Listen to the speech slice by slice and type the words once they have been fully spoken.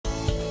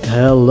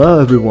Hello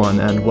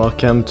everyone and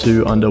welcome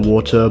to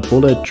Underwater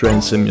Bullet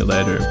Train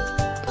Simulator.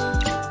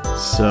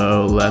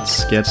 So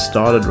let's get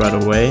started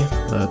right away.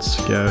 Let's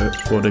go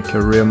for the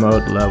career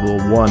mode level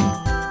 1.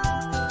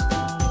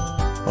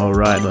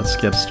 Alright, let's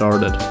get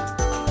started.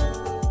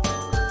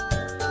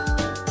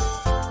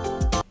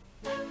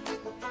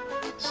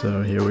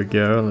 So here we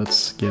go, let's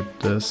skip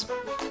this.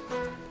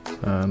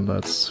 And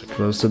let's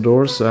close the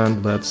doors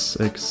and let's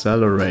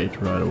accelerate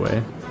right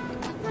away.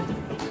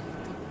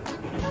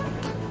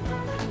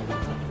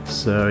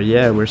 So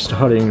yeah, we're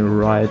starting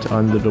right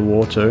under the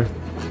water.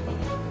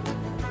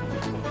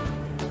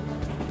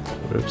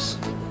 Oops.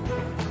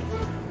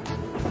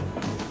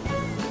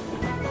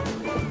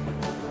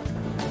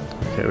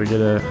 Okay, we're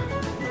gonna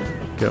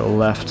go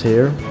left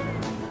here.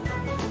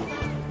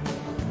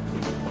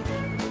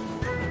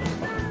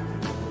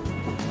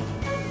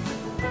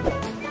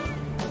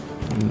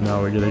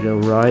 Now we're gonna go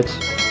right.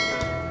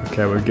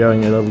 Okay, we're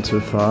going a little too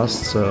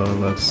fast, so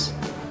let's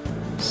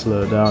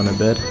slow down a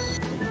bit.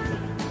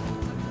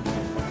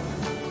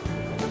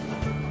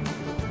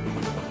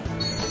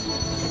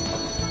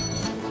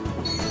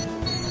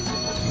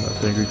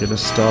 I think we're gonna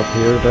stop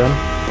here then.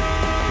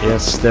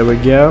 Yes, there we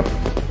go.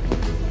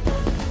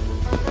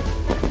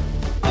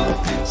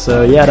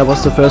 So yeah, that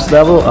was the first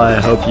level. I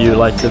hope you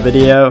liked the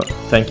video.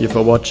 Thank you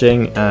for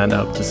watching and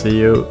I hope to see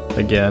you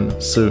again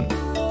soon.